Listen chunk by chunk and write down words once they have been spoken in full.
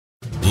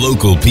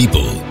Local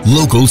people,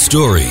 local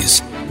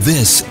stories.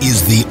 This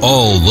is the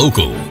All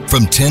Local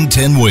from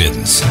 1010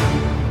 Wins.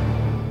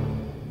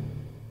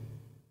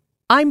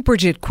 I'm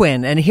Bridget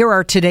Quinn, and here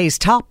are today's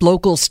top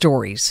local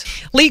stories.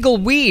 Legal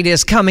weed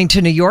is coming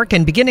to New York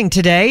and beginning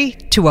today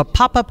to a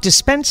pop-up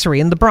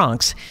dispensary in the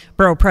Bronx.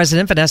 Borough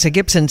President Vanessa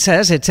Gibson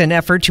says it's an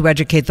effort to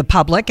educate the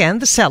public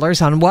and the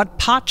sellers on what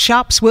pot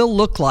shops will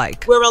look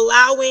like. We're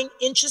allowing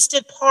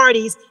interested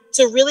parties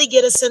to really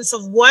get a sense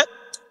of what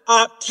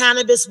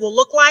cannabis will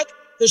look like.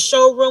 The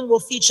showroom will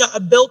feature a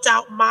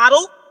built-out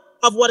model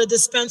of what a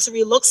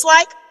dispensary looks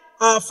like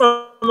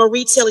from a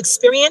retail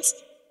experience.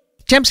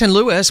 Jemson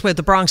Lewis with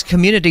the Bronx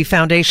Community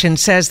Foundation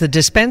says the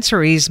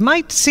dispensaries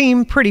might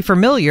seem pretty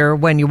familiar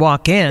when you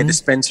walk in. A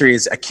dispensary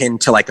is akin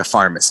to like a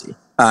pharmacy.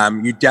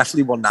 You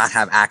definitely will not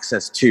have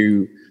access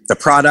to the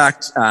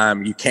product.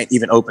 You can't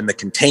even open the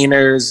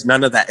containers.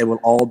 None of that. It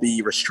will all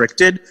be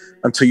restricted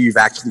until you've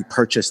actually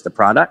purchased the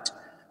product.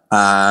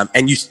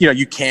 And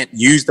you can't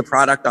use the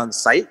product on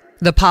site.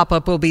 The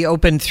pop-up will be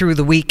open through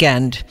the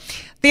weekend.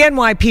 The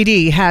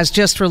NYPD has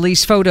just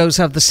released photos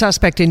of the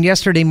suspect in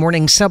yesterday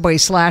morning's subway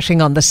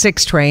slashing on the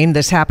 6 train.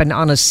 This happened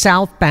on a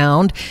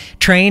southbound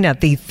train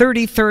at the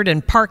 33rd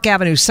and Park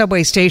Avenue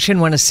subway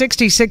station when a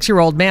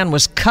 66-year-old man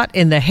was cut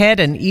in the head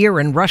and ear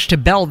and rushed to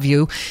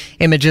Bellevue.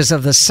 Images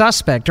of the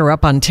suspect are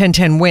up on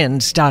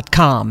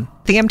 1010wins.com.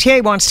 The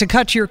MTA wants to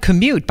cut your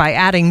commute by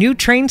adding new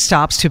train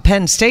stops to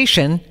Penn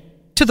Station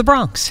to the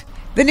Bronx.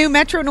 The new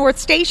Metro North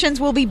stations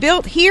will be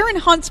built here in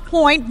Hunts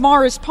Point,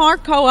 Morris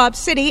Park, Co-op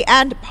City,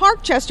 and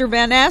Parkchester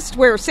Van Nest,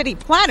 where city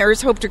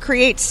planners hope to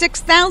create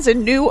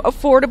 6,000 new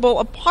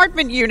affordable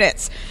apartment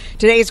units.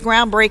 Today's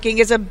groundbreaking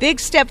is a big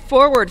step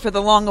forward for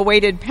the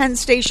long-awaited Penn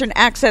Station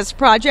Access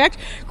Project,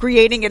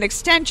 creating an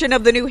extension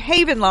of the New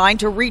Haven line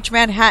to reach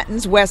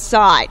Manhattan's west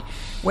side.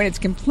 When it's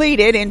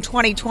completed in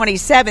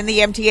 2027, the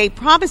MTA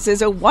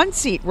promises a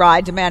one-seat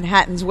ride to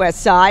Manhattan's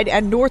west side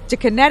and north to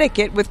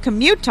Connecticut with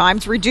commute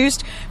times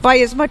reduced by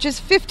as much as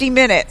 50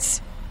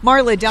 minutes.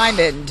 Marla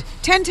Diamond,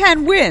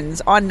 1010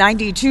 Wins on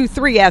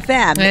 92.3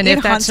 FM. And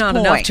if that's not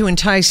enough to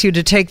entice you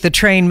to take the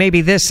train, maybe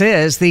this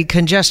is the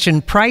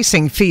congestion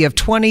pricing fee of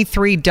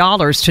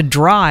 $23 to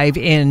drive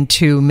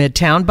into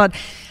Midtown. But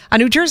a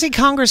New Jersey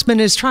congressman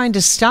is trying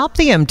to stop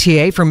the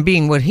MTA from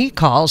being what he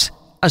calls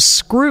a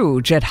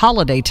Scrooge at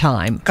holiday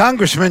time.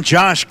 Congressman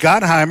Josh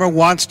Gottheimer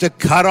wants to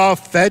cut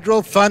off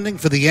federal funding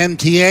for the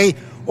MTA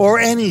or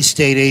any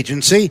state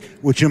agency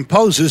which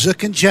imposes a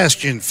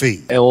congestion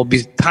fee. It will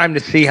be time to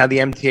see how the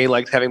MTA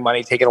likes having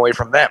money taken away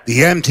from them. The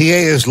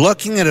MTA is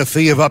looking at a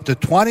fee of up to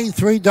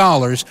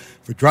 $23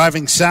 for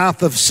driving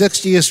south of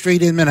 60th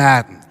Street in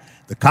Manhattan.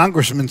 The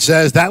congressman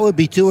says that would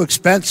be too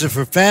expensive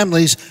for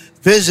families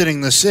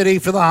visiting the city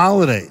for the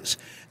holidays.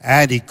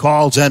 And he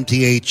calls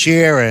MTA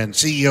Chair and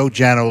CEO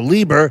Janno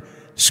Lieber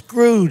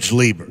Scrooge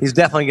Lieber. He's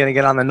definitely going to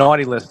get on the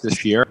naughty list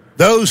this year.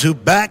 Those who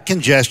back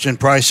congestion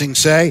pricing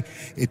say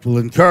it will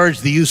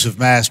encourage the use of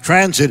mass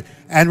transit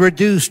and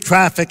reduce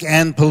traffic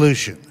and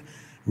pollution.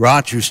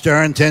 Roger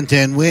Stern,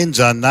 1010 Wins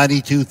on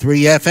 92.3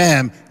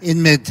 FM in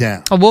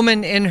Midtown. A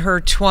woman in her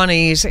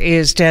 20s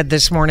is dead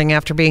this morning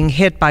after being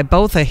hit by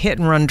both a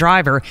hit-and-run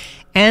driver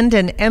and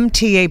an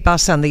MTA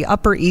bus on the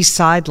Upper East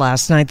Side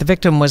last night. The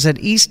victim was at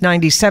East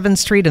 97th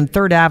Street and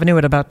 3rd Avenue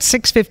at about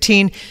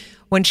 6:15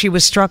 when she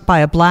was struck by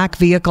a black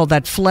vehicle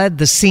that fled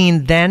the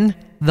scene. Then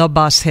the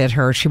bus hit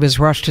her. She was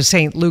rushed to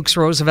St. Luke's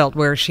Roosevelt,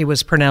 where she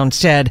was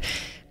pronounced dead.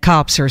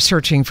 Cops are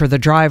searching for the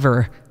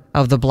driver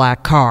of the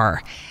black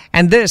car.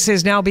 And this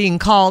is now being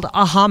called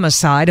a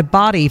homicide. A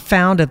body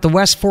found at the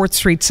West 4th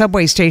Street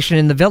subway station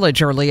in the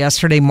Village early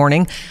yesterday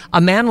morning.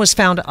 A man was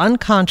found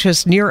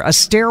unconscious near a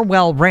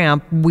stairwell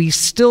ramp. We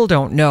still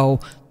don't know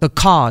the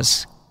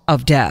cause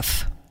of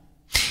death.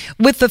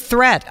 With the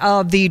threat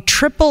of the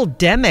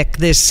triple-demic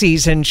this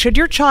season, should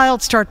your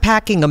child start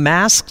packing a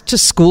mask to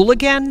school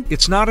again?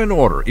 It's not an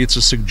order, it's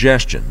a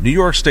suggestion. New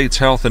York State's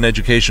Health and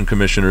Education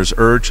Commissioners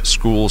urge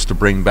schools to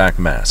bring back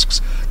masks.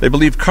 They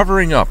believe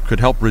covering up could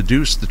help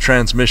reduce the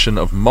transmission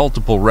of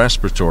multiple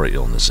respiratory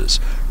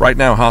illnesses. Right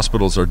now,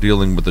 hospitals are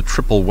dealing with the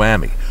triple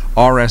whammy: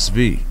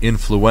 RSV,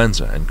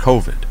 influenza, and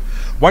COVID.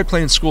 White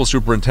Plains School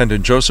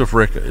Superintendent Joseph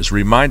Ricca is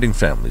reminding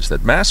families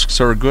that masks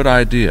are a good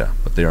idea,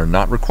 but they are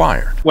not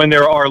required. When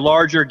there are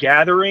larger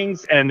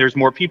gatherings and there's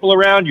more people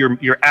around,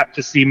 you're apt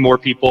to see more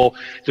people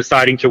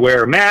deciding to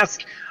wear a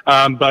mask.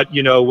 But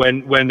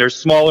when there's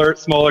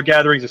smaller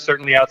gatherings, or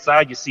certainly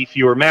outside, you see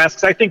fewer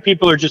masks. I think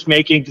people are just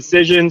making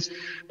decisions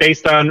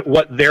based on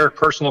what their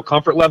personal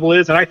comfort level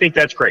is, and I think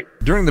that's great.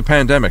 During the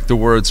pandemic, the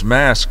words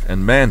mask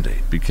and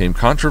mandate became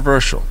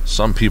controversial.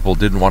 Some people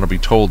didn't want to be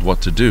told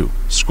what to do.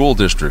 School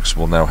districts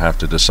will now have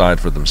to decide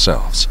for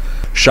themselves.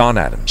 Sean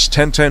Adams,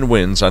 1010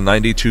 Wins on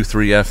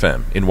 92.3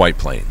 FM in White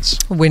Plains.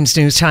 Wins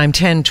News Time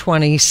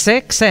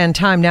 10:26, and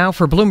time now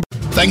for Bloomberg.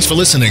 Thanks for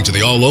listening to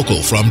the All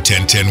Local from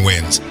 1010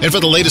 Wins. And for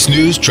the latest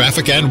news,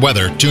 traffic, and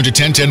weather, tune to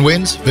 1010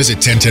 Wins, visit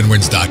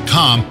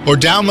 1010wins.com, or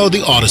download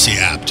the Odyssey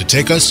app to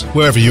take us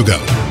wherever you go.